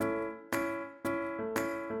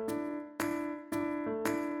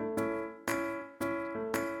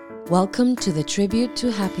Welcome to the Tribute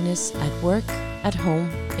to Happiness at Work, at Home,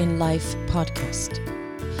 in Life podcast.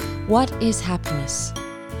 What is happiness?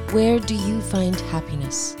 Where do you find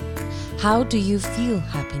happiness? How do you feel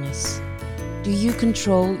happiness? Do you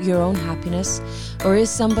control your own happiness, or is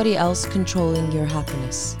somebody else controlling your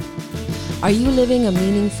happiness? Are you living a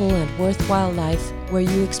meaningful and worthwhile life where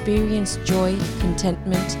you experience joy,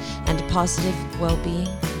 contentment, and positive well-being?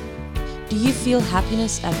 Do you feel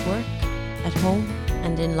happiness at work, at home,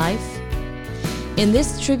 and in life? In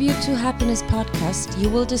this Tribute to Happiness podcast, you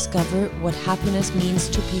will discover what happiness means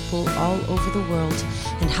to people all over the world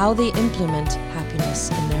and how they implement happiness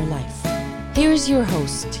in their life. Here is your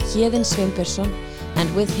host, Héðinn Sveinbjörnsson,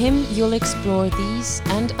 and with him you'll explore these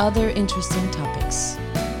and other interesting topics.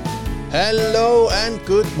 Hello and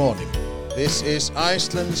good morning. This is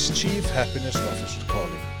Iceland's Chief Happiness Officer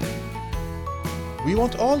calling. We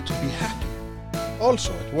want all to be happy,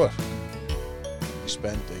 also at work. We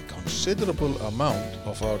spend a considerable amount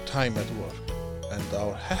of our time at work, and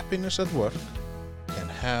our happiness at work can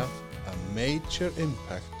have a major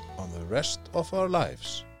impact on the rest of our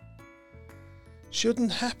lives.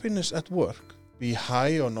 Shouldn't happiness at work be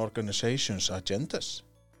high on organizations' agendas?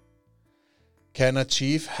 Can a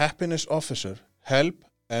Chief Happiness Officer help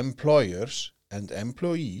employers and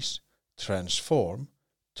employees transform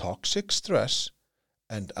toxic stress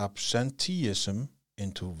and absenteeism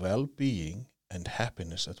into well-being and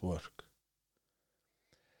happiness at work?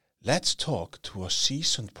 Let's talk to a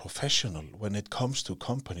seasoned professional when it comes to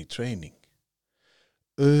company training.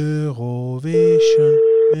 Eurovision.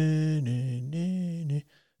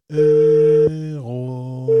 Eurovision.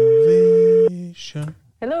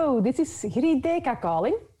 Hello, this is Grideka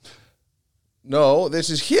calling. No, this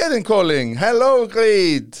is Héðinn calling. Hello,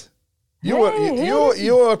 Grid. You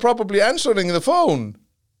are probably answering the phone.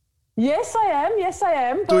 Yes, I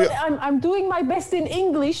am. But I'm doing my best in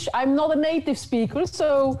English. I'm not a native speaker,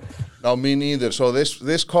 so... No, me neither. So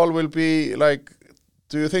this call will be like...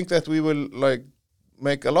 Do you think that we will like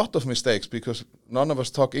make a lot of mistakes because none of us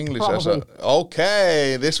talk English? Probably.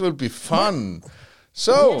 Okay, this will be fun.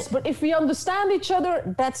 So... Yes, but if we understand each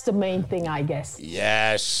other, that's the main thing, I guess.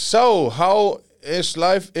 Yes. So, how is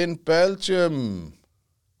life in Belgium?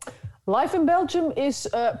 Life in Belgium is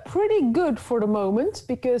pretty good for the moment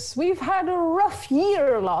because we've had a rough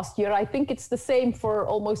year last year. I think it's the same for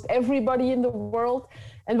almost everybody in the world.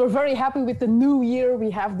 And we're very happy with the new year. We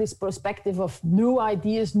have this perspective of new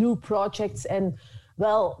ideas, new projects, and,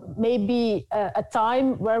 well, maybe a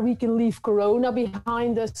time where we can leave Corona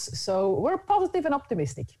behind us. So we're positive and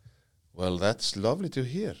optimistic. Well, that's lovely to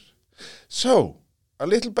hear. So, a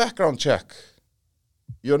little background check.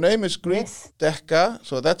 Your name is Grideka,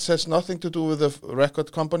 so that has nothing to do with the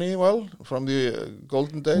record company, well, from the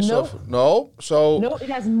golden days of... No, so... No, it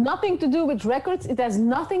has nothing to do with records. It has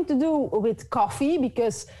nothing to do with coffee,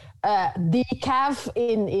 because decaf,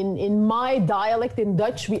 in my dialect, in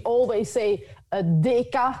Dutch, we always say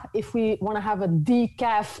deka if we want to have a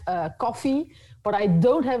decaf coffee, but I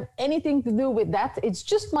don't have anything to do with that. It's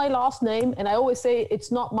just my last name, and I always say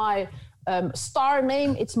it's not my... star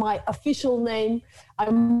name, it's my official name.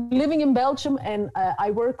 I'm living in Belgium and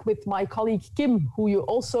I work with my colleague Kim, who you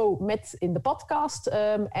also met in the podcast,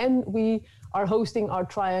 and we are hosting our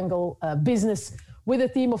Triangle business with a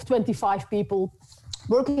team of 25 people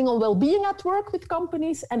working on well-being at work with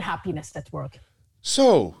companies and happiness at work.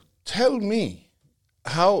 So, tell me,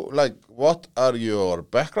 what are your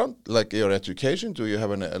background, like your education? Do you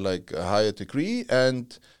have a higher degree?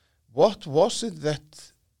 And what was it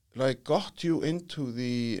that got you into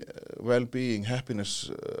the well-being,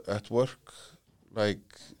 happiness at work,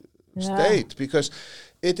 state? Because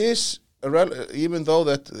it is even though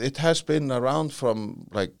that it has been around from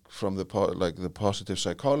the positive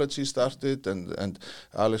psychology started, and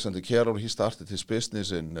Alexander Kjerul, he started his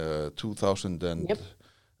business in 2001.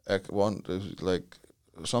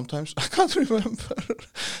 Sometimes I can't remember.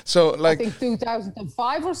 So I think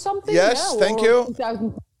 2005 or something. Yes, thank you.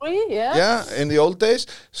 2003, yeah. Yeah, in the old days.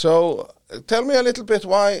 So tell me a little bit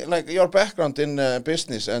why, your background in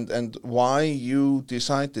business and why you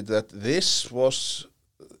decided that this was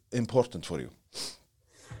important for you.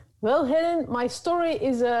 Well, Helen, my story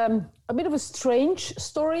is a bit of a strange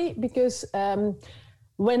story because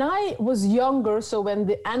when I was younger, so when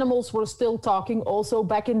the animals were still talking, also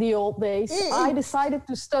back in the old days, I decided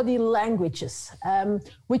to study languages,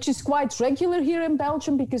 which is quite regular here in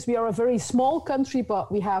Belgium because we are a very small country,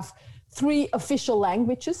 but we have 3 official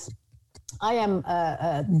languages. I am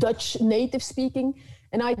Dutch native speaking,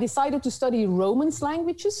 and I decided to study Romance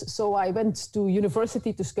languages. So I went to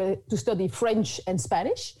university to study French and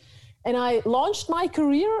Spanish. And I launched my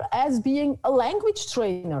career as being a language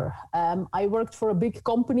trainer. I worked for a big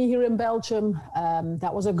company here in Belgium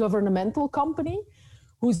that was a governmental company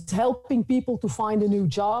who's helping people to find a new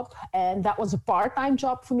job. And that was a part-time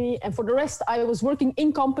job for me. And for the rest, I was working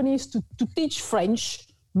in companies to teach French,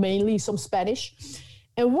 mainly some Spanish.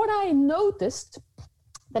 And what I noticed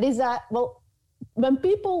that is that, well, when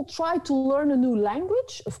people try to learn a new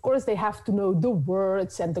language, of course, they have to know the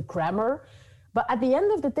words and the grammar. But at the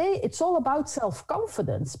end of the day, it's all about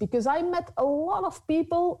self-confidence, because I met a lot of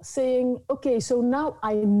people saying, okay, so now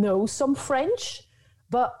I know some French,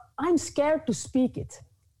 but I'm scared to speak it.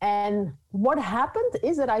 And what happened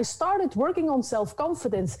is that I started working on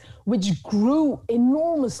self-confidence, which grew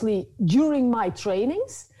enormously during my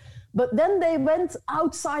trainings. But then they went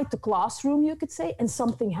outside the classroom, you could say, and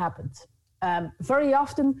something happened. Very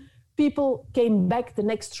often, people came back the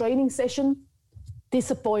next training session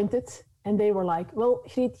disappointed. And they were like, well,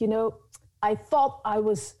 Griet, you know, I thought I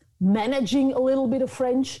was managing a little bit of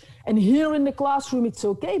French, and here in the classroom it's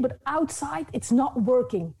okay, but outside it's not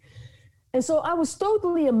working. And so I was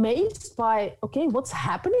totally amazed by, okay, what's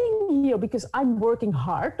happening here? Because I'm working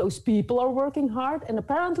hard, those people are working hard, and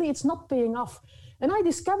apparently it's not paying off. And I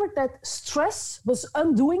discovered that stress was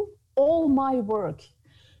undoing all my work.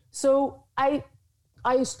 So I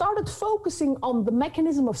started focusing on the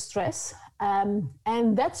mechanism of stress.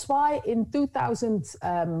 And that's why in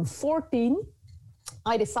 2014,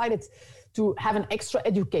 I decided to have an extra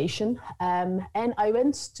education. And I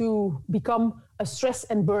went to become a stress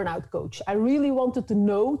and burnout coach. I really wanted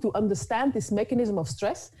to understand this mechanism of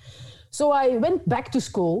stress. So I went back to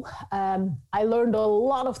school. I learned a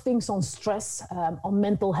lot of things on stress, on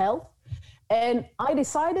mental health. And I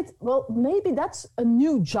decided, well, maybe that's a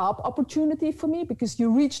new job opportunity for me, because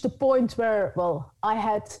you reach the point where, well, I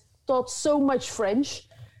had taught so much French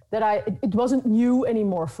that it wasn't new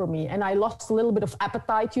anymore for me. And I lost a little bit of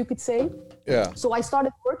appetite, you could say. Yeah. So I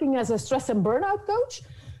started working as a stress and burnout coach.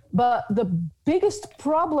 But the biggest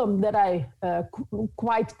problem that I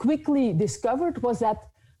quite quickly discovered was that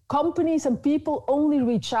companies and people only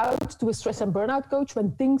reach out to a stress and burnout coach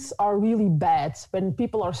when things are really bad, when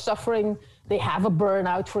people are suffering, they have a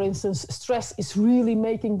burnout, for instance, stress is really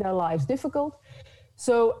making their lives difficult.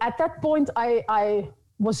 So at that point, I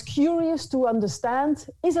was curious to understand,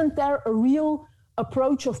 isn't there a real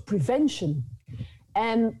approach of prevention?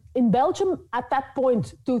 And in Belgium, at that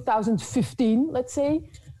point, 2015, let's say,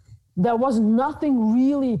 there was nothing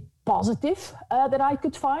really positive that I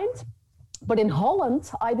could find. But in Holland,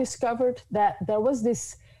 I discovered that there was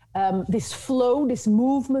this flow, this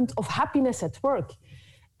movement of happiness at work.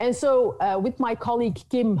 And so with my colleague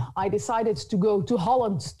Kim, I decided to go to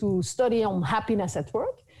Holland to study on happiness at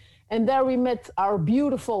work. And there we met our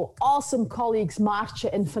beautiful, awesome colleagues, Maartje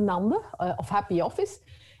and Fernande of Happy Office.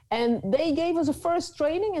 And they gave us a first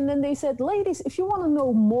training. And then they said, ladies, if you want to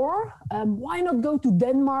know more, why not go to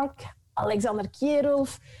Denmark, Alexander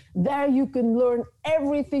Kierulf. There you can learn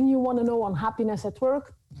everything you want to know on happiness at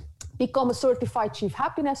work, become a certified chief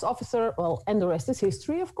happiness officer, well, and the rest is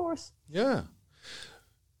history, of course. Yeah.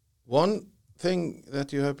 One thing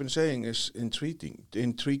that you have been saying is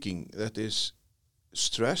intriguing, that is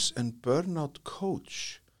stress and burnout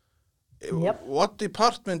coach. Yep. What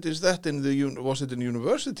department is that in was it in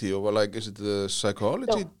university, or like is it the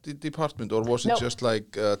psychology department, or was it just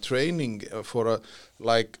like training for a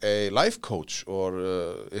life coach, or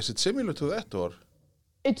is it similar to that, or?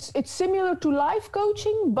 It's similar to life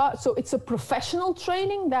coaching, but so it's a professional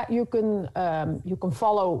training that you can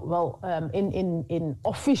follow in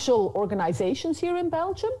official organizations here in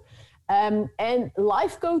Belgium, and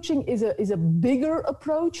life coaching is a bigger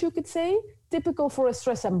approach, you could say. Typical for a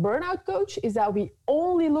stress and burnout coach is that we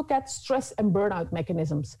only look at stress and burnout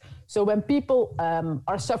mechanisms. So when people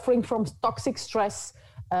are suffering from toxic stress,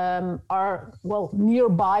 are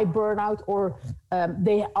nearby burnout, or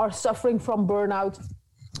they are suffering from burnout,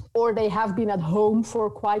 or they have been at home for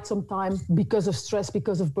quite some time because of stress,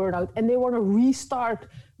 because of burnout, and they want to restart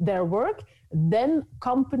their work, then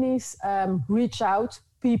companies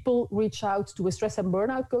people reach out to a stress and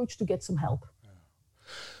burnout coach to get some help.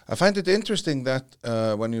 I find it interesting that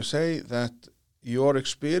when you say that your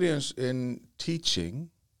experience in teaching,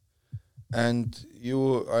 and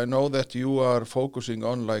I know that you are focusing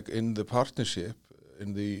on, like, in the partnership,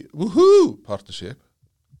 in the woohoo partnership,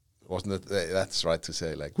 wasn't it? That's right to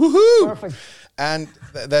say, like, woohoo! Perfect. And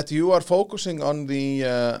that you are focusing on the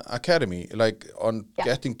academy, like on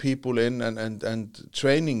getting people in and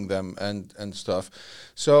training them and stuff.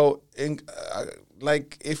 So,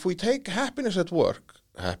 like, if we take happiness at work,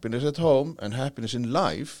 happiness at home, and happiness in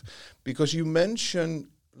life, because you mention,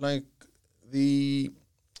 like, the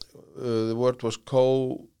the word was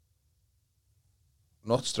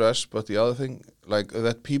not stress, but the other thing, like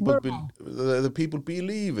that people the people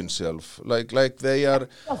believe in self, like they are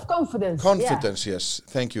self-confidence. Confidence, yes.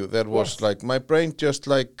 Thank you. That was like my brain just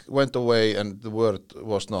like went away, and the word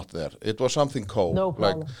was not there. It was something No problem.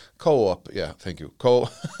 like co-op. Yeah, thank you.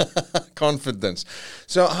 Confidence.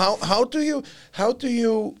 So how do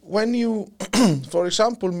you when you, for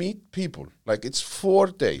example, meet people, like it's 4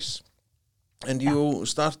 days. And you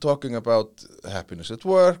start talking about happiness at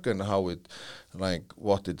work and how it, like,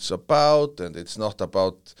 what it's about, and it's not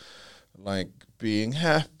about, like, being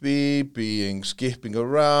happy, skipping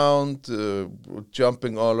around,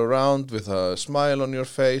 jumping all around with a smile on your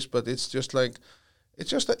face, but it's just like,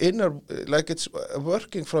 it's just the inner, like it's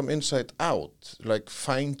working from inside out, like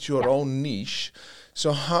find your own niche.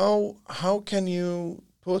 So how can you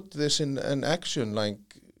put this in action, like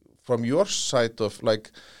from your side of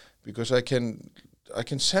like, because I can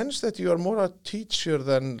sense that you are more a teacher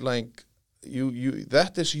than like you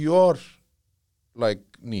that is your like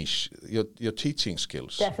niche, your teaching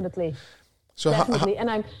skills. Definitely. So definitely.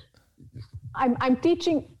 And I'm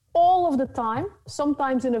teaching all of the time,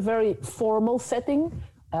 sometimes in a very formal setting.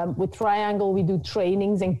 With Triangle, we do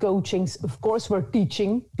trainings and coachings. Of course, we're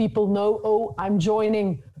teaching. People know, oh, I'm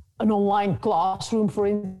joining an online classroom, for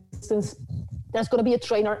instance. There's going to be a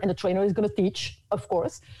trainer, and the trainer is going to teach, of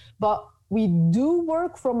course. But we do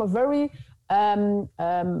work from a very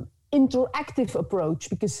interactive approach,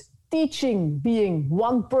 because teaching being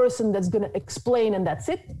one person that's going to explain and that's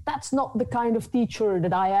it, that's not the kind of teacher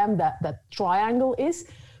that I am, that Triangle is.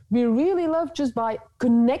 We really love just by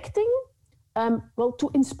connecting,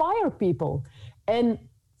 to inspire people. And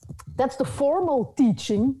that's the formal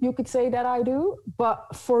teaching, you could say, that I do.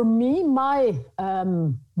 But for me, my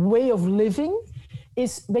way of living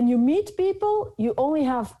is when you meet people, you only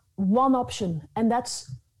have one option, and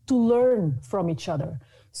that's to learn from each other.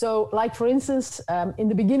 So like, for instance, in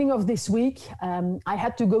the beginning of this week, I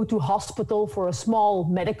had to go to hospital for a small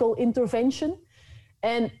medical intervention.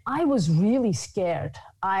 And I was really scared.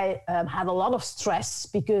 I had a lot of stress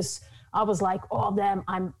because I was like, oh damn,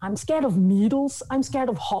 I'm scared of needles. I'm scared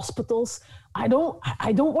of hospitals. I don't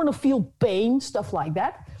want to feel pain, stuff like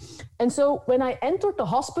that. And so when I entered the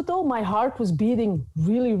hospital, my heart was beating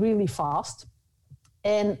really, really fast.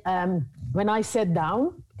 And when I sat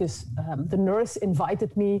down, because the nurse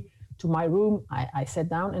invited me to my room, I sat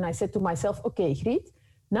down and I said to myself, okay, Griet,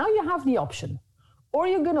 now you have the option. Or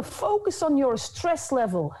you're going to focus on your stress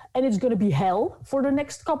level and it's going to be hell for the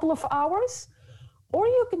next couple of hours. Or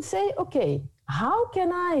you can say, okay, how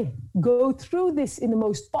can I go through this in the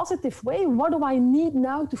most positive way? What do I need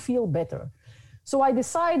now to feel better? So I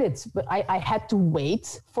decided, but I had to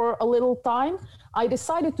wait for a little time. I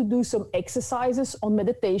decided to do some exercises on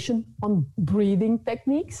meditation, on breathing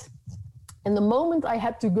techniques. And the moment I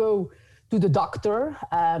had to go to the doctor,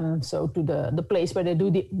 so to the place where they do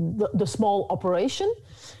the small operation,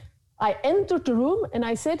 I entered the room and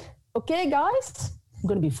I said, okay, guys, I'm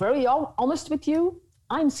going to be very honest with you.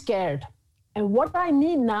 I'm scared. And what I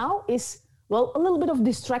need now is, well, a little bit of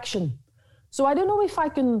distraction. So I don't know if I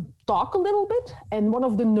can talk a little bit. And one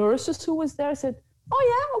of the nurses who was there said, oh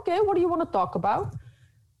yeah, okay, what do you want to talk about?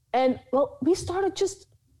 And well, we started just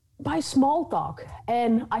by small talk.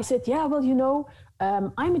 And I said, yeah, well, you know,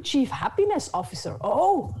 I'm a chief happiness officer.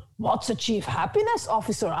 Oh, what's a chief happiness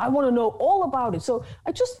officer? I want to know all about it. So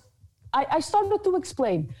I started to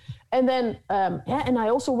explain. And then, and I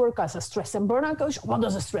also work as a stress and burnout coach. What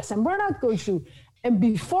does a stress and burnout coach do? And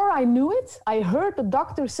before I knew it, I heard the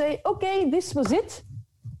doctor say, okay, this was it.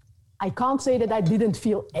 I can't say that I didn't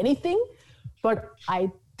feel anything, but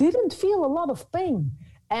I didn't feel a lot of pain.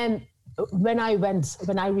 And when I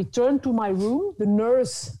returned to my room, the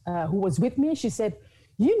nurse who was with me, she said,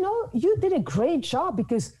 you know, you did a great job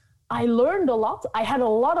because I learned a lot. I had a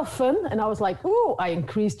lot of fun. And I was like, oh, I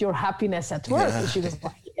increased your happiness at work. And she was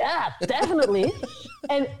like, yeah, definitely.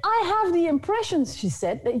 And I have the impression, she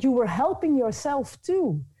said, that you were helping yourself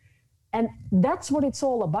too. And that's what it's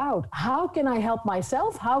all about. How can I help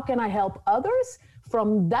myself? How can I help others?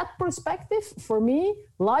 From that perspective, for me,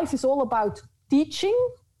 life is all about teaching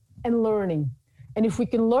and learning. And if we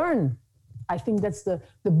can learn, I think that's the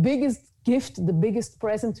biggest gift, the biggest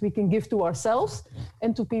present we can give to ourselves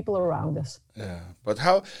and to people around us. Yeah, but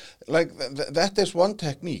how, like, that is one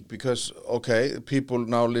technique, because, okay, people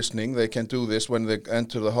now listening, they can do this when they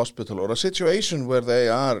enter the hospital or a situation where they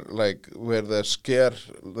are, like, where they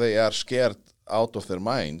are scared out of their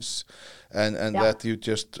minds, and that you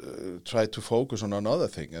just try to focus on another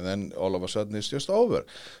thing, and then all of a sudden it's just over.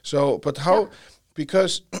 So, but how,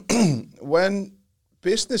 because when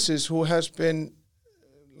businesses who has been,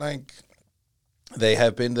 like they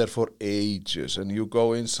have been there for ages, and you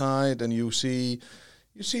go inside and you see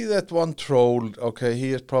that one troll. Okay,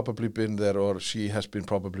 he has probably been there, or she has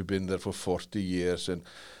probably been there for 40 years, and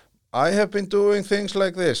I have been doing things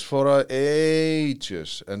like this for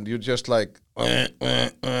ages, and you just like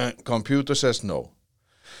computer says no.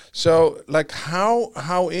 So, like,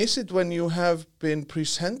 how is it when you have been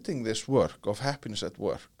presenting this work of happiness at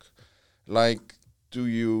work? Like, do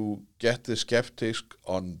you get the skeptics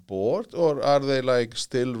on board, or are they like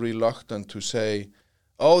still reluctant to say,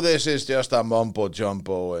 oh, this is just a mumbo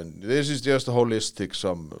jumbo, and this is just a holistic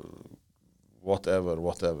some whatever.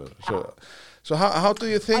 So how do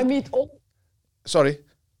you think? I meet all. Sorry.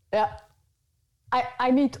 Yeah,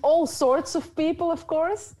 I meet all sorts of people, of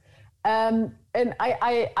course, and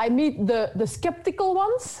I meet the skeptical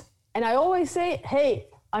ones, and I always say, hey,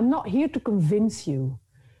 I'm not here to convince you.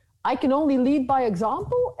 I can only lead by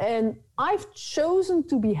example, and I've chosen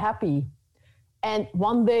to be happy. And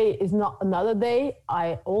one day is not another day.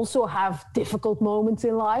 I also have difficult moments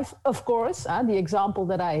in life, of course. The example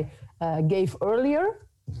that I gave earlier,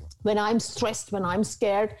 when I'm stressed, when I'm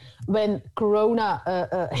scared, when Corona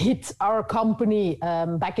hit our company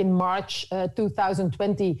back in March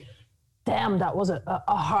 2020, damn, that was a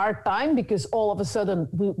hard time, because all of a sudden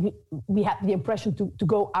we had the impression to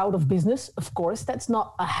go out of business. Of course, that's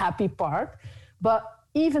not a happy part. But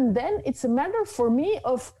even then, it's a matter for me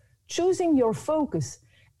of choosing your focus.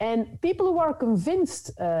 And people who are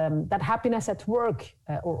convinced that happiness at work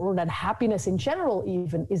or that happiness in general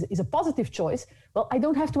even is a positive choice, well, I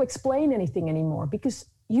don't have to explain anything anymore, because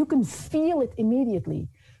you can feel it immediately.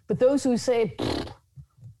 But those who say,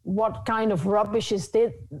 what kind of rubbish is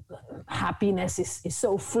this? Happiness is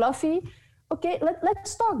so fluffy. Okay,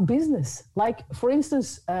 let's talk business. Like, for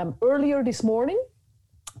instance, earlier this morning,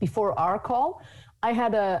 before our call, I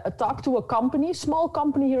had a talk to a company, small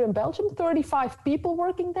company here in Belgium, 35 people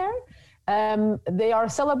working there. They are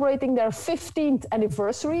celebrating their 15th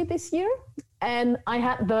anniversary this year. And I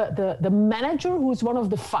had the manager, who's one of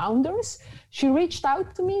the founders, she reached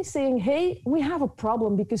out to me saying, hey, we have a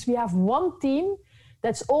problem, because we have one team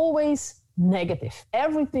that's always negative.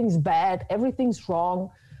 Everything's bad, everything's wrong.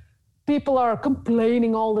 People are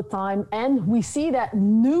complaining all the time. And we see that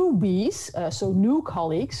newbies, so new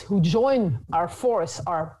colleagues who join our force,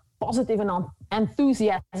 are positive and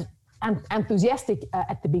enthusiastic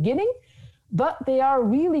at the beginning, but they are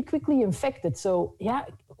really quickly infected. So yeah,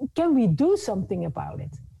 can we do something about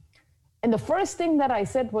it? And the first thing that I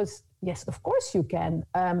said was, yes, of course you can.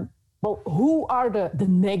 Well, who are the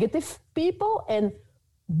negative people, and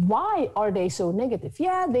why are they so negative?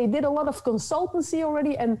 Yeah, they did a lot of consultancy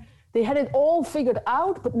already, and they had it all figured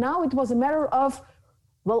out, but now it was a matter of,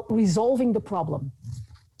 well, resolving the problem.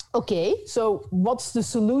 Okay, so what's the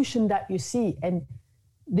solution that you see? And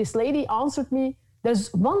this lady answered me,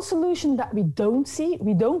 there's one solution that we don't see.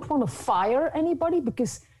 We don't want to fire anybody,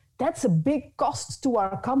 because that's a big cost to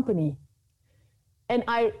our company. And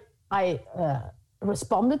I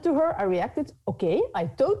responded to her, I reacted, okay, I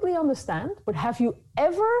totally understand, but have you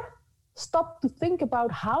ever stopped to think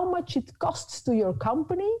about how much it costs to your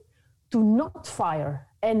company to not fire,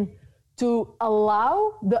 and to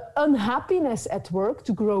allow the unhappiness at work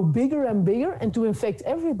to grow bigger and bigger and to infect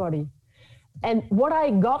everybody? And what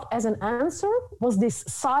I got as an answer was this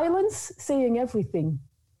silence saying everything.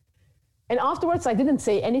 And afterwards, I didn't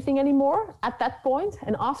say anything anymore at that point.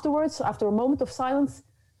 And afterwards, after a moment of silence,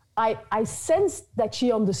 I sensed that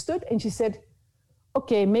she understood, and she said,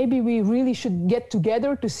 okay, maybe we really should get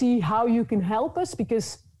together to see how you can help us,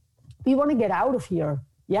 because we want to get out of here.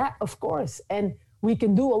 Yeah, of course. And we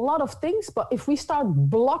can do a lot of things, but if we start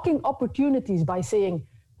blocking opportunities by saying,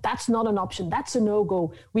 that's not an option, that's a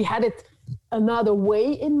no-go, we had it another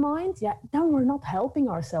way in mind, yeah, then we're not helping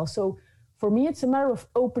ourselves. So for me, it's a matter of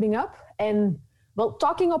opening up and, well,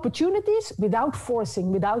 talking opportunities without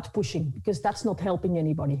forcing, without pushing, because that's not helping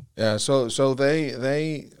anybody. Yeah, so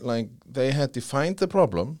they had defined the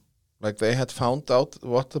problem, like they had found out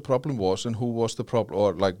what the problem was and who was the problem,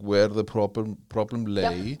 or like where the problem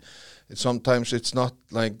lay. Yep. Sometimes it's not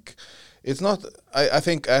like, it's not, I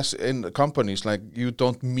think as in companies, like you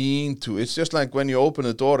don't mean to, it's just like when you open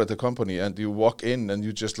a door at a company and you walk in and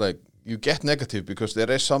you just like, you get negative because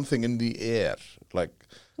there is something in the air, like,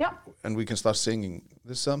 yeah. And we can start singing,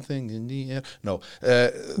 there's something in the air. No,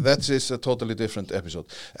 that is a totally different episode.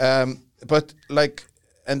 But like,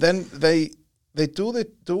 and then they do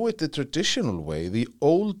it the traditional way, the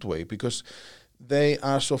old way, because they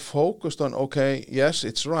are so focused on, okay, yes,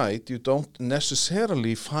 it's right, you don't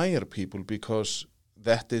necessarily fire people because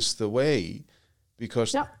that is the way,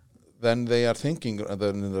 because then they are thinking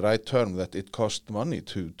in the right term that it costs money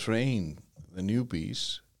to train the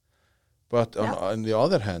newbies. But on the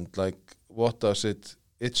other hand, like, what does it?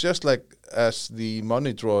 It's just like as the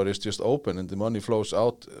money drawer is just open and the money flows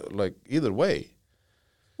out, like either way.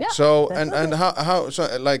 Yeah. So and how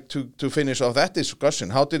so like to finish off that discussion,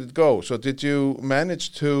 how did it go? So did you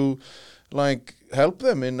manage to like help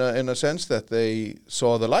them in a sense that they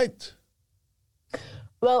saw the light?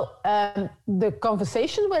 Well, the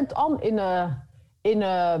conversation went on in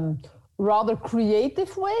a rather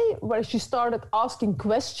creative way, where she started asking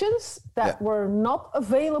questions that were not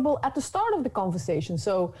available at the start of the conversation.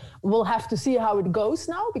 So we'll have to see how it goes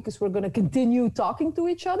now, because we're going to continue talking to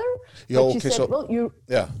each other. So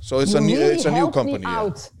it's a new company.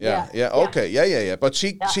 But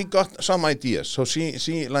she got some ideas. So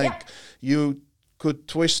she like you could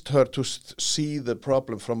twist her to see the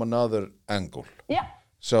problem from another angle. Yeah.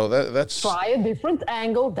 So that's try a different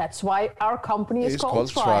angle. That's why our company is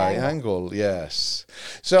called Triangle. Yes.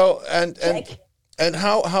 So and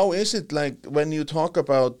how is it like when you talk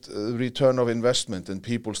about return of investment and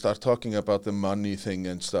people start talking about the money thing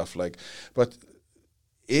and stuff like? But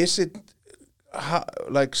is it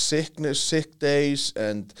like sick days,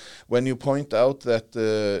 and when you point out that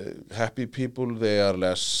happy people, they are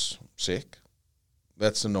less sick?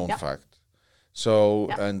 That's a known fact. So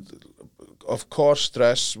and. Of course,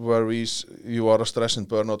 stress, worries, you are a stress and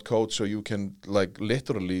burnout coach, so you can like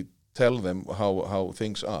literally tell them how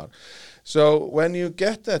things are. So when you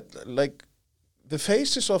get that, like the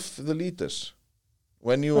faces of the leaders,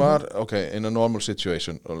 when you are, in a normal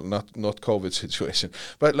situation, or not COVID situation,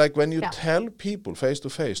 but like when you tell people face to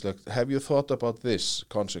face, like, have you thought about this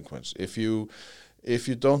consequence? If you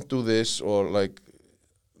don't do this, or like,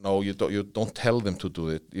 no, you don't tell them to do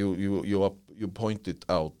it, you point it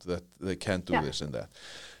out that they can't do this and that.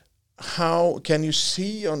 How can you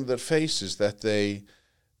see on their faces that they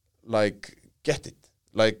like get it?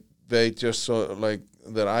 Like they just like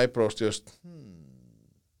their eyebrows just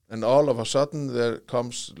and all of a sudden there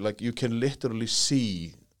comes, like, you can literally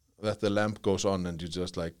see that the lamp goes on and you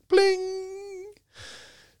just like bling.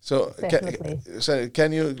 So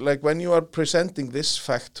can you, like, when you are presenting this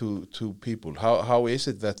fact to people, how is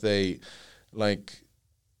it that they like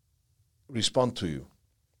respond to you?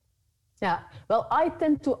 Yeah, well, I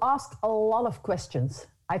tend to ask a lot of questions.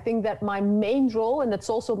 I think that my main role, and that's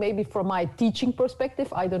also maybe from my teaching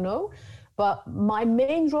perspective, I don't know, but my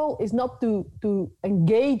main role is not to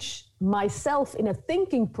engage myself in a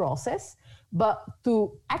thinking process, but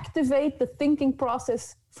to activate the thinking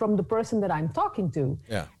process from the person that I'm talking to.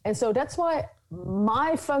 Yeah. And so that's why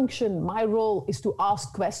my function, my role is to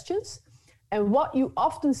ask questions. And what you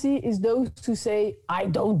often see is those who say, I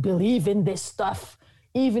don't believe in this stuff.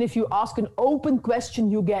 Even if you ask an open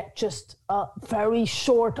question, you get just a very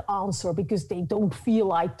short answer because they don't feel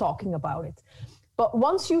like talking about it. But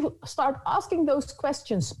once you start asking those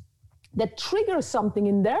questions that trigger something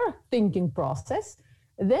in their thinking process,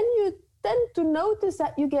 then you tend to notice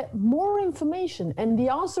that you get more information and the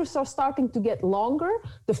answers are starting to get longer.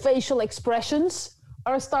 The facial expressions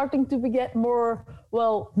are starting to get more,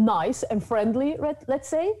 well, nice and friendly, let's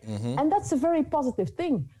say. Mm-hmm. And that's a very positive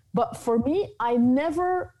thing. But for me, I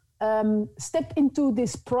never step into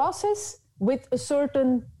this process with a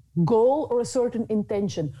certain goal or a certain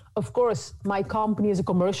intention. Of course, my company is a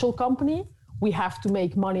commercial company. We have to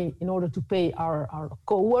make money in order to pay our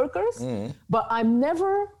co-workers. Mm. But I'm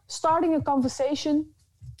never starting a conversation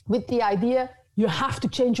with the idea, you have to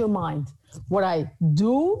change your mind. What I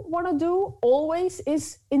do want to do always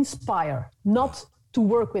is inspire, not to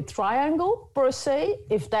work with Triangle per se,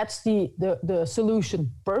 if that's the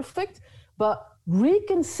solution, perfect, but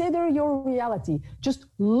reconsider your reality. Just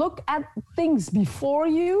look at things before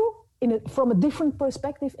you from a different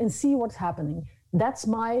perspective and see what's happening. That's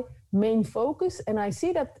my main focus. And I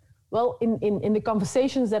see that, well, in the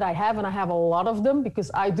conversations that I have, and I have a lot of them because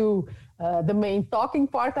I do the main talking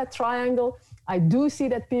part at Triangle, I do see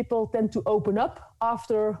that people tend to open up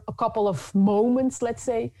after a couple of moments, let's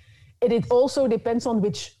say. It also depends on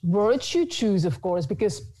which words you choose, of course,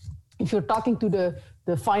 because if you're talking to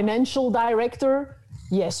the financial director,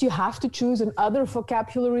 yes, you have to choose another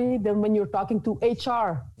vocabulary than when you're talking to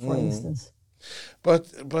HR, for instance. But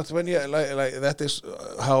when you like that is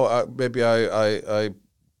how maybe I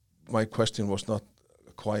my question was not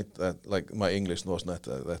quite that, like my English was not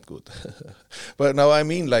that good. But now I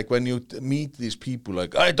mean, like when you meet these people,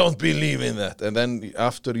 like I don't believe in that, and then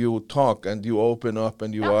after you talk and you open up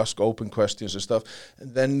and you ask open questions and stuff,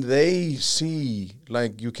 and then they see,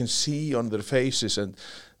 like you can see on their faces, and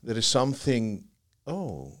there is something.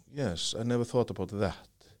 Oh yes, I never thought about that.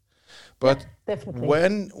 But definitely.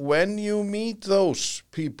 when you meet those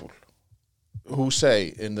people who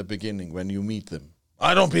say in the beginning, when you meet them,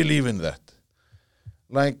 I don't believe in that.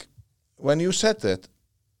 Like, when you said that,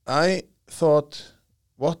 I thought,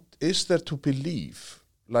 what is there to believe?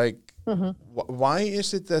 Like, why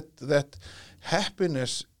is it that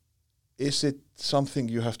happiness, is it something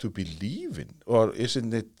you have to believe in? Or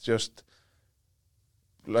isn't it just,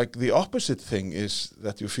 like, the opposite thing is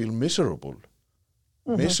that you feel miserable?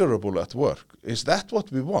 Miserable at work. Is that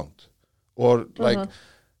what we want? Or, like,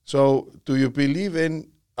 so do you believe in,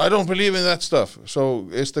 I don't believe in that stuff. So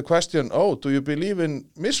is the question, do you believe in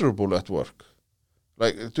miserable at work?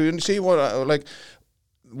 Like, do you see what, like,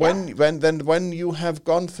 when you have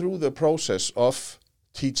gone through the process of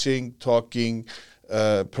teaching, talking,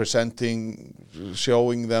 presenting,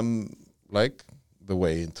 showing them, like, the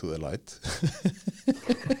way into the light.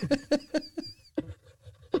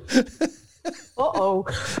 Uh-oh.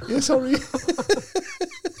 Yeah, sorry.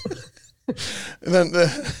 And then,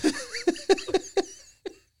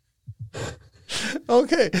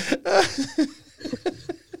 okay.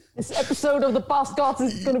 This episode of the podcast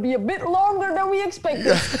is going to be a bit longer than we expected.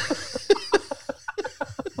 Yeah.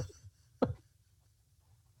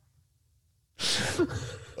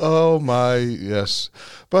 Oh my, yes.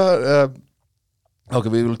 But, okay,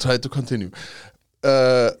 we will try to continue.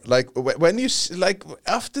 Like, when you, like,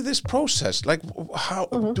 after this process, like, how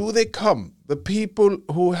do they come? The people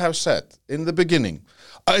who have said in the beginning,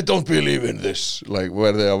 I don't believe in this, like,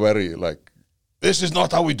 where they are very, like, this is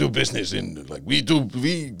not how we do business in, like, we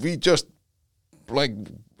just, like,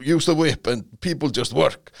 use the whip and people just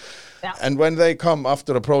work. Yeah. And when they come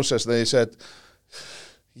after a process, they said,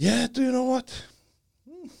 yeah, do you know what?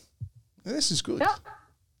 This is good. Yeah.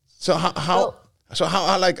 So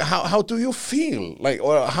how do you feel? Like,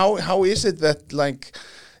 or how is it that, like,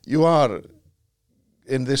 you are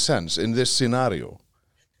in this sense, in this scenario?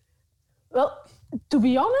 Well, to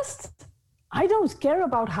be honest, I don't care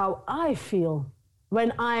about how I feel.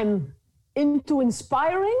 When I'm into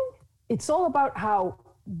inspiring, it's all about how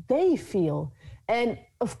they feel. And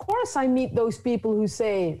of course I meet those people who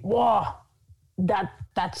say, wow,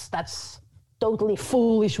 that's totally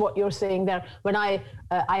foolish what you're saying there. When I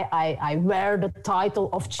wear the title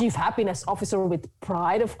of Chief Happiness Officer with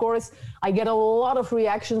pride, of course, I get a lot of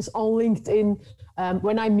reactions on LinkedIn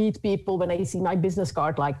when I meet people, when I see my business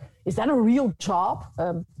card, like, is that a real job?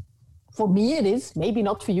 For me it is, maybe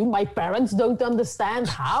not for you. My parents don't understand,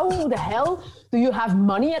 how the hell do you have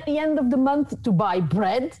money at the end of the month to buy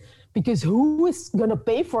bread? Because who is gonna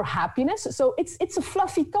pay for happiness? So it's a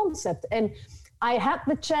fluffy concept. And I had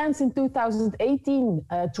the chance in 2018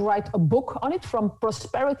 to write a book on it, From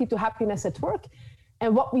Prosperity to Happiness at Work.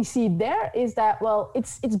 And what we see there is that, well,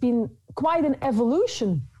 it's been quite an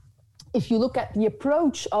evolution. If you look at the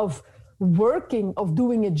approach of working, of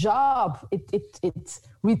doing a job, it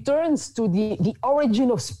returns to the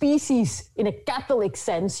origin of species in a Catholic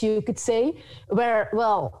sense, you could say, where,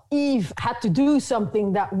 well, Eve had to do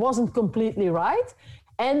something that wasn't completely right.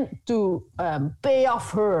 And to pay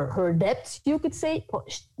off her debt, you could say, well,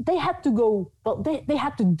 they had to go, well, they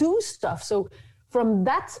had to do stuff. So from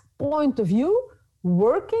that point of view,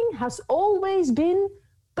 working has always been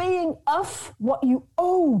paying off what you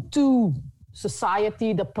owe to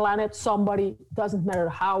society, the planet, somebody, doesn't matter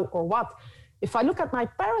how or what. If I look at my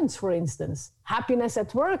parents, for instance, happiness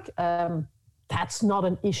at work, that's not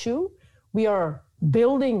an issue. We are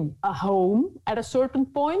building a home at a certain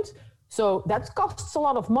point. So that costs a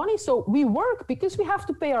lot of money. So we work because we have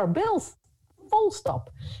to pay our bills, full stop.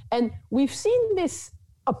 And we've seen this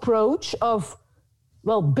approach of,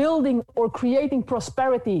 well, building or creating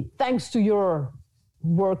prosperity thanks to your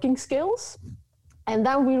working skills. And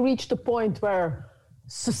then we reached a point where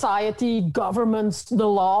society, governments, the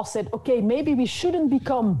law said, okay, maybe we shouldn't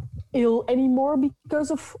become ill anymore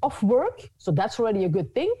because of work. So that's already a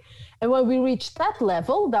good thing. And when we reached that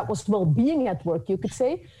level, that was well-being at work, you could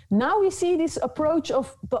say, now we see this approach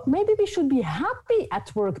of, but maybe we should be happy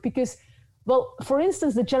at work because, well, for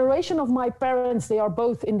instance, the generation of my parents, they are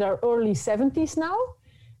both in their early 70s now.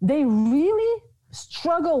 They really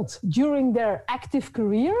struggled during their active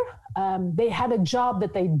career. They had a job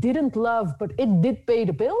that they didn't love, but it did pay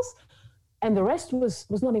the bills. And the rest was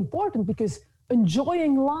not important because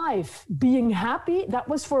enjoying life, being happy, that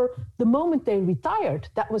was for the moment they retired.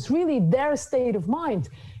 That was really their state of mind.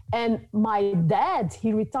 And my dad,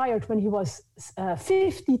 he retired when he was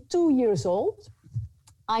 52 years old.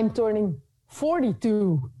 I'm turning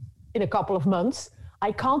 42 in a couple of months.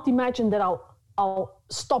 I can't imagine that I'll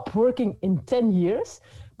stop working in 10 years,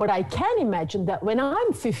 but I can imagine that when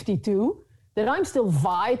I'm 52, that I'm still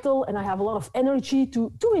vital and I have a lot of energy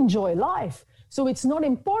to enjoy life. So it's not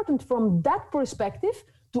important from that perspective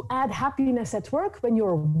to add happiness at work when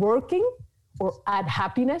you're working, or add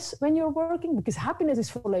happiness when you're working, because happiness is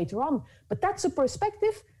for later on. But that's a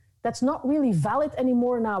perspective that's not really valid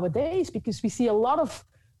anymore nowadays, because we see a lot of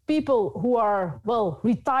people who are, well,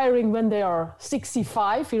 retiring when they are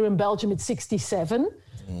 65. Here in Belgium, it's 67.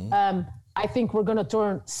 I think we're going to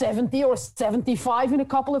turn 70 or 75 in a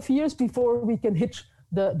couple of years before we can hit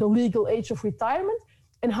the legal age of retirement.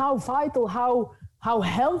 And how vital, how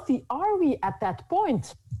healthy are we at that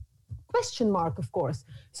point? Question mark, of course.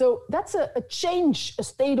 So that's a change, a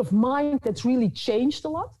state of mind that's really changed a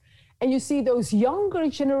lot. And you see those younger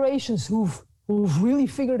generations who've really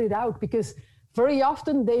figured it out, because very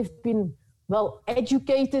often they've been well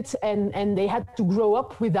educated and they had to grow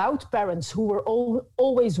up without parents who were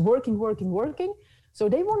always working. So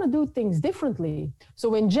they want to do things differently.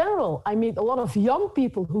 So in general, I meet a lot of young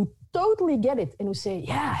people who totally get it and who say,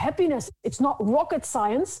 yeah, happiness, it's not rocket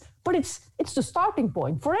science, but it's the starting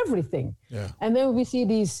point for everything. Yeah. And then we see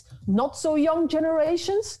these not so young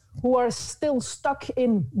generations who are still stuck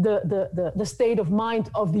in the state of mind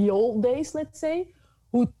of the old days, let's say,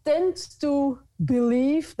 who tend to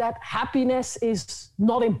believe that happiness is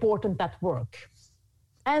not important at work.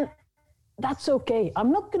 And that's okay.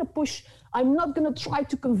 I'm not going to push, I'm not going to try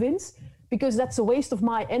to convince, because that's a waste of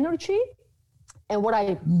my energy. And what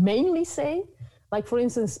I mainly say, like for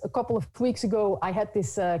instance, a couple of weeks ago, I had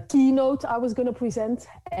this keynote I was going to present,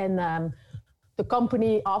 and the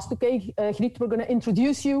company asked, okay, Griet, we're going to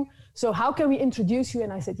introduce you. So how can we introduce you?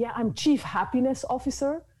 And I said, yeah, I'm Chief Happiness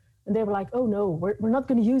Officer. And they were like, oh no, we're not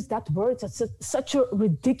going to use that word. That's such a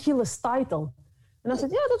ridiculous title. And I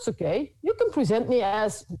said, yeah, that's okay. You can present me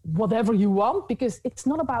as whatever you want, because it's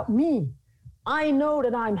not about me. I know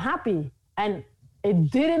that I'm happy, and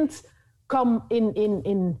it didn't come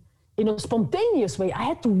in a spontaneous way. I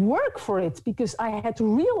had to work for it, because I had to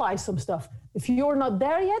realize some stuff. If you're not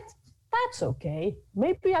there yet, that's okay.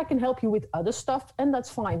 Maybe I can help you with other stuff, and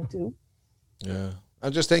that's fine too. Yeah,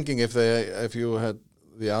 I'm just thinking if you had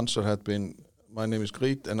the answer had been, my name is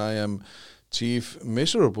Griet and I am Chief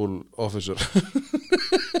Miserable Officer.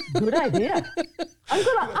 Good idea.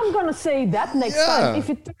 I'm gonna say that next time. If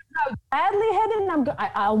it turns out badly headed,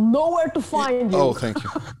 I'll know where to find you. Oh, thank you.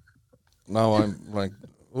 Now I'm like,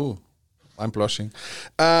 ooh, I'm blushing.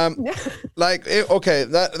 Like, okay,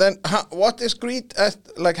 then what is Griet at,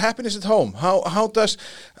 like happiness at home? How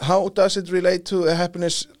does it relate to a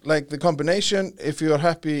happiness, like the combination? If you're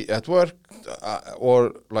happy at work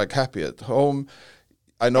or like happy at home,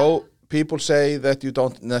 I know. People say that you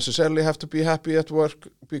don't necessarily have to be happy at work,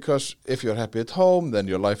 because if you're happy at home, then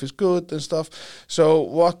your life is good and stuff. So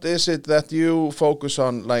what is it that you focus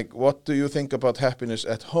on? Like, what do you think about happiness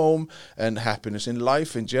at home and happiness in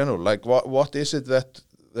life in general? Like, what is it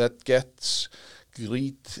that gets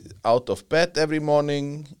Griet out of bed every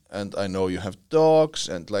morning? And I know you have dogs,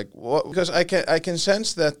 and like, what? Because I can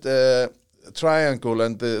sense that triangle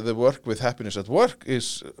and the work with happiness at work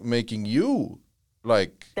is making you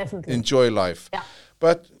like definitely enjoy life. Yeah.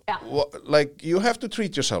 But like you have to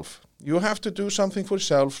treat yourself. You have to do something for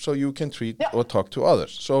yourself so you can treat or talk to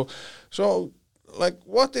others. So like,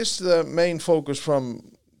 what is the main focus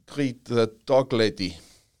from Griet, the dog lady?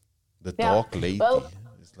 The dog lady. Well,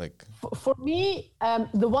 it's like for me,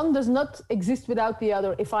 the one does not exist without the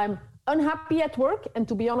other. If I'm unhappy at work, and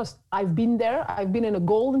to be honest, I've been there. I've been in a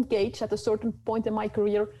golden cage at a certain point in my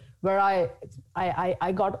career, where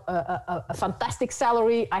I got a fantastic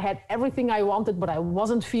salary. I had everything I wanted, but I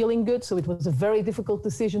wasn't feeling good. So it was a very difficult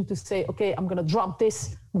decision to say, okay, I'm going to drop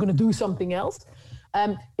this. I'm going to do something else.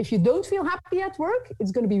 If you don't feel happy at work,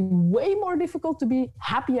 it's going to be way more difficult to be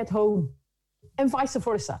happy at home, and vice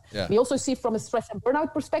versa. Yeah. We also see from a stress and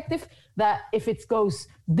burnout perspective that if it goes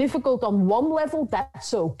difficult on one level,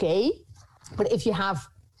 that's okay. But if you have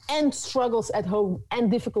and struggles at home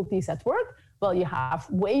and difficulties at work, well, you have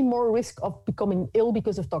way more risk of becoming ill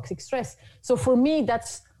because of toxic stress. So for me,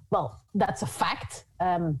 that's a fact.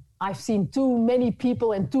 I've seen too many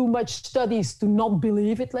people and too much studies to not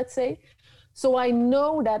believe it, let's say. So I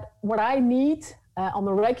know that what I need on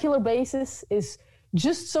a regular basis is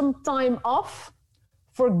just some time off,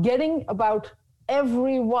 forgetting about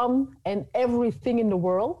everyone and everything in the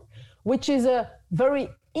world, which is a very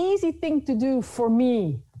easy thing to do for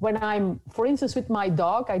me when I'm, for instance, with my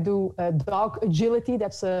dog. I do dog agility.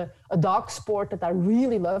 That's a dog sport that I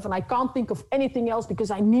really love. And I can't think of anything else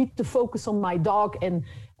because I need to focus on my dog and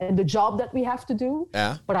the job that we have to do.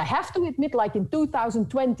 Yeah. But I have to admit, like in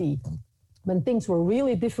 2020, when things were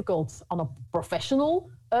really difficult on a professional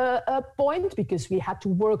point, because we had to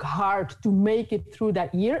work hard to make it through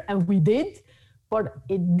that year, and we did. But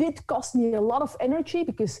it did cost me a lot of energy,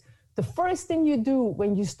 because the first thing you do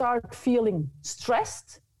when you start feeling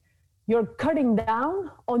stressed, you're cutting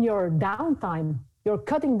down on your downtime. You're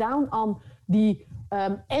cutting down on the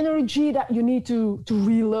energy that you need to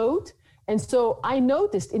reload. And so I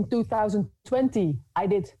noticed in 2020, I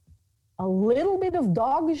did a little bit of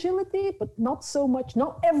dog agility, but not so much,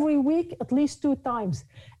 not every week, at least 2 times.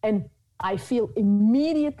 And I feel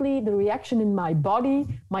immediately the reaction in my body,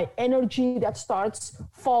 my energy that starts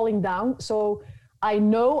falling down. So I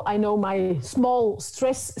know my small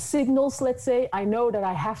stress signals, let's say. I know that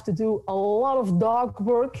I have to do a lot of dog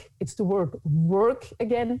work. It's the word work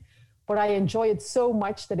again, but I enjoy it so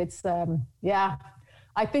much that it's,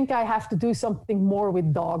 I think I have to do something more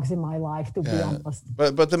with dogs in my life, to be honest.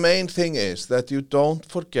 But the main thing is that you don't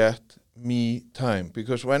forget me time,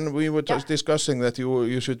 because when we were discussing that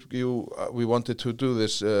we wanted to do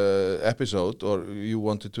this episode, or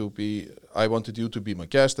I wanted you to be my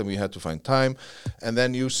guest, and we had to find time, and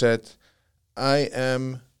then you said, I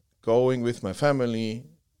am going with my family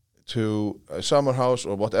to a summer house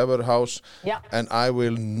or whatever house, and I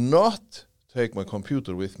will not take my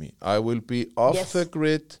computer with me. I will be off the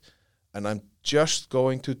grid, and I'm just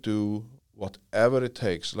going to do whatever it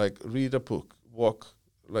takes, like read a book, walk,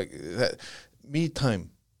 like that. Me time.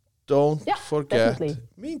 Don't forget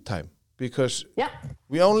me time, because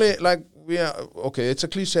we only it's a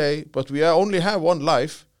cliche, but we only have one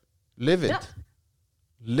life. Live it.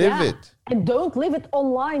 Live it. And don't live it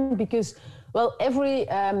online, because every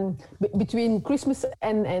between Christmas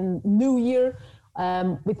and New Year,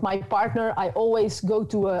 with my partner, I always go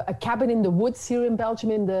to a cabin in the woods here in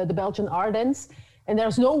Belgium, in the Belgian Ardennes, and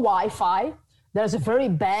there's no Wi-Fi. There's a very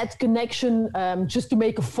bad connection just to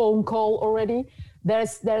make a phone call already.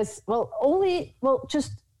 There's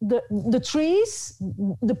just the trees,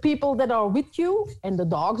 the people that are with you, and the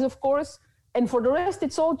dogs, of course. And for the rest,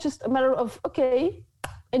 it's all just a matter of,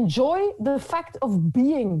 enjoy the fact of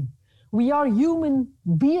being. We are human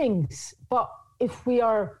beings, but if we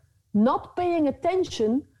are not paying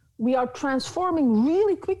attention, we are transforming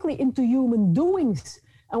really quickly into human doings.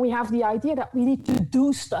 And we have the idea that we need to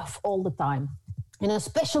do stuff all the time. And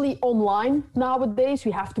especially online nowadays,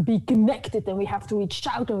 we have to be connected, and we have to reach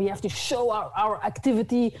out, and we have to show our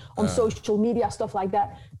activity on social media, stuff like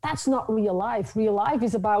that. That's not real life. Real life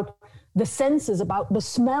is about the senses, about the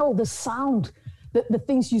smell, the sound, the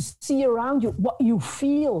things you see around you, what you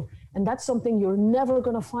feel. And that's something you're never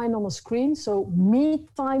going to find on a screen. So me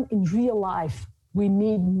time in real life, we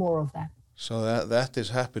need more of that. So that is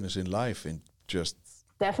happiness in life, in just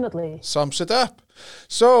definitely sums it up.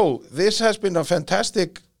 So this has been a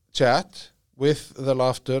fantastic chat with the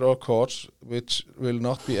laughter, of course, which will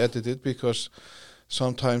not be edited, because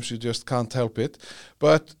sometimes you just can't help it.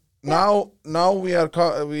 But now we are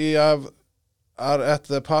at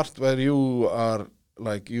the part where you are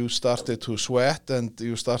like, you started to sweat and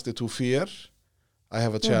you started to fear. I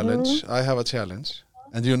have a challenge. I have a challenge,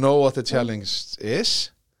 and you know what the challenge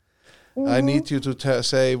is. I need you to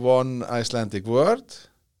say one Icelandic word.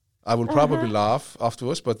 I will probably laugh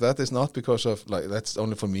afterwards, but that is not because of, like, that's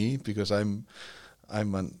only for me, because I'm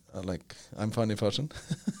funny person.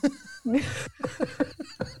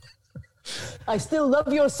 I still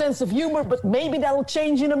love your sense of humor, but maybe that'll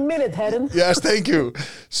change in a minute, Hedden. Yes, thank you.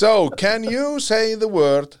 So, can you say the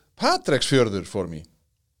word Patreksfjörður for me?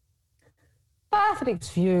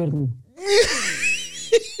 Patreksfjörður.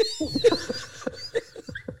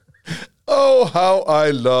 Oh, how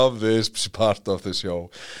I love this part of the show.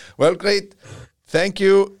 Well, great. Thank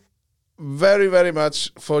you very, very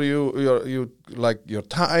much for your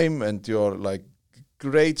time and your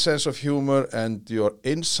great sense of humor and your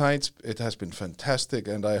insights. It has been fantastic,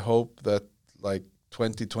 and I hope that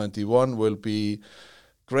 2021 will be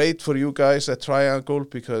great for you guys at Triangle,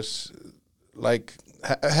 because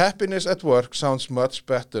happiness at work sounds much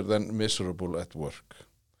better than miserable at work.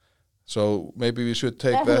 So maybe we should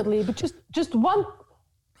take Definitely, but just one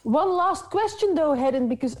last question though, Hedden,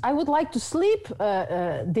 because I would like to sleep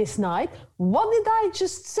this night. What did I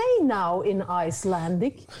just say now in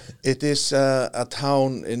Icelandic? It is a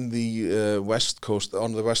town in the west coast,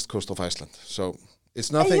 on the west coast of Iceland. So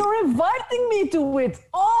it's nothing. And you're inviting me to it.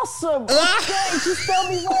 Awesome. Okay, just tell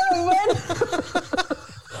me where I went.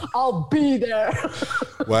 I'll be there.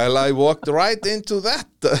 Well, I walked right into that.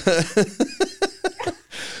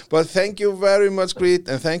 But thank you very much, Grete,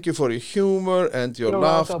 and thank you for your humor and your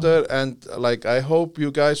laughter. Welcome. And I hope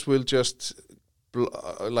you guys will just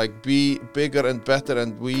be bigger and better,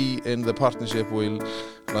 and we in the partnership will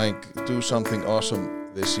do something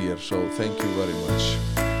awesome this year. So thank you very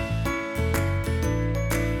much.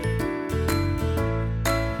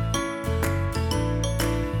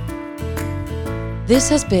 This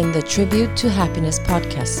has been the Tribute to Happiness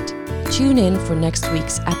podcast. Tune in for next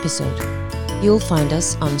week's episode. You'll find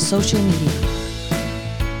us on social media.